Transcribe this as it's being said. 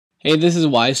Hey, this is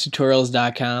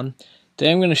wisetutorials.com.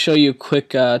 Today I'm going to show you a quick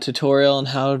tutorial on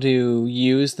how to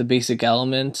use the basic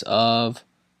elements of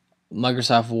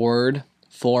Microsoft Word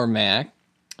for Mac.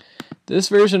 This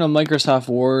version of Microsoft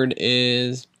Word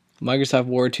is Microsoft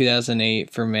Word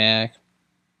 2008 for Mac.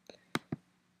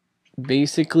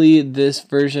 Basically, this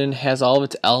version has all of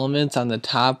its elements on the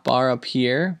top bar up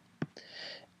here,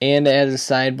 and it has a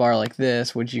sidebar like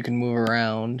this, which you can move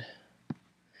around.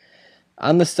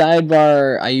 On the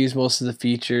sidebar, I use most of the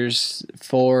features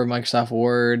for Microsoft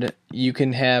Word. You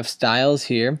can have styles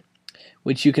here,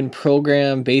 which you can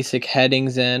program basic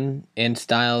headings in and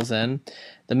styles in.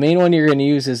 The main one you're going to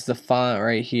use is the font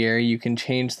right here. You can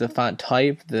change the font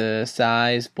type, the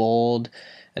size, bold,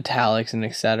 italics, and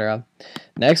etc.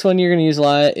 Next one you're going to use a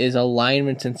lot is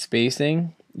alignments and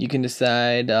spacing. You can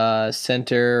decide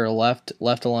center or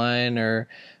left align or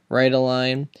right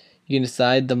align. You can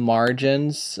decide the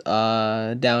margins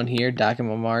down here,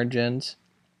 document margins.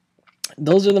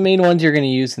 Those are the main ones you're going to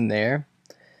use in there.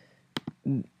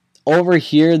 Over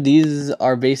here, these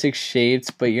are basic shapes,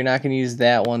 but you're not going to use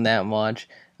that one that much.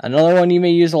 Another one you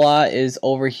may use a lot is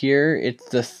over here. It's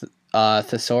the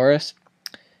thesaurus,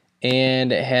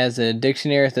 and it has a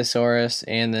dictionary, thesaurus,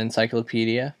 and the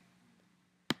encyclopedia.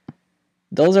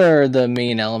 Those are the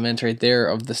main elements right there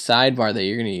of the sidebar that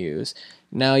you're going to use.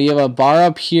 Now you have a bar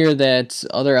up here that's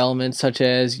other elements such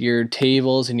as your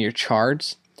tables and your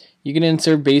charts. You can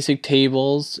insert basic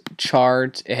tables,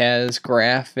 charts, it has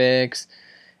graphics.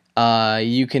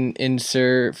 You can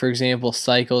insert, for example,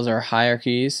 cycles or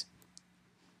hierarchies.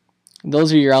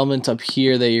 Those are your elements up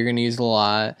here that you're going to use a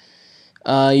lot.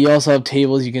 You also have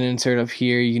tables you can insert up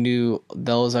here. You can do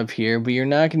those up here, but you're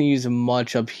not going to use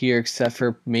much up here except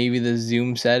for maybe the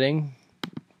zoom setting.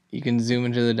 You can zoom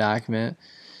into the document.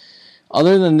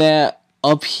 Other than that,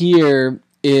 up here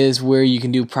is where you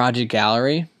can do Project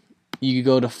Gallery. You can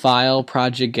go to File,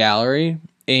 Project Gallery,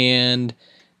 and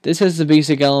this has the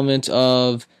basic elements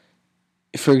of,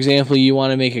 for example, you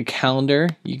want to make a calendar.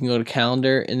 You can go to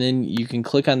Calendar, and then you can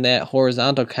click on that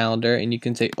horizontal calendar, and you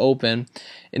can say Open,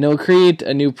 and it will create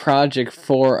a new project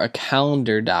for a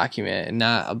calendar document and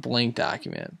not a blank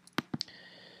document.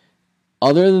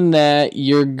 Other than that,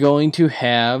 you're going to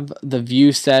have the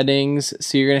view settings.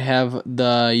 So you're going to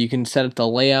have you can set up the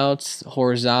layouts,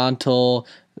 horizontal,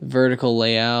 vertical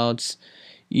layouts.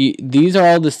 These are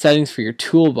all the settings for your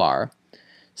toolbar.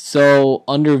 So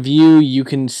under view, you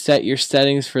can set your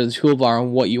settings for the toolbar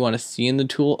and what you want to see in the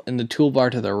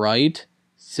toolbar to the right.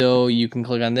 So you can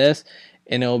click on this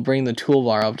and it will bring the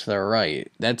toolbar up to the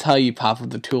right. That's how you pop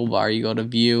up the toolbar. You go to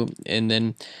view, and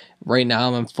then right now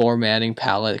I'm on formatting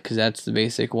palette because that's the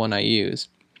basic one I use.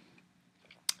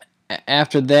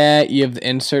 After that, you have the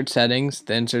insert settings.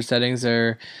 The insert settings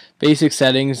are basic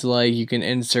settings like you can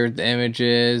insert the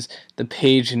images, the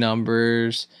page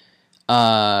numbers,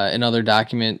 and other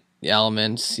document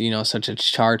elements, such as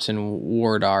charts and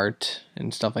word art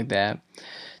and stuff like that.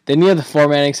 Then you have the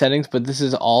formatting settings, but this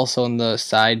is also in the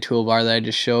side toolbar that I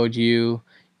just showed you.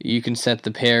 You can set the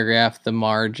paragraph, the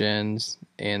margins,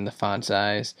 and the font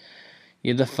size. You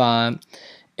have the font,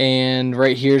 and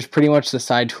right here is pretty much the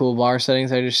side toolbar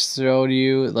settings I just showed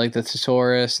you, like the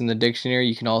thesaurus and the dictionary.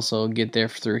 You can also get there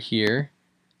through here.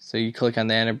 So you click on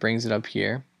that and it brings it up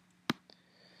here.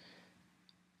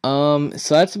 So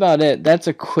that's about it. That's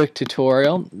a quick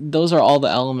tutorial. Those are all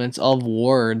the elements of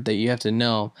Word that you have to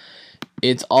know.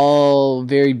 It's all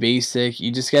very basic.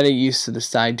 You just got to get used to the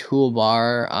side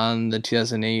toolbar on the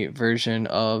 2008 version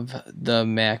of the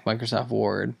Mac Microsoft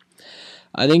Word.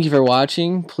 Thank you for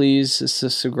watching. Please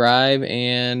subscribe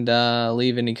and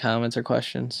leave any comments or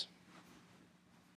questions.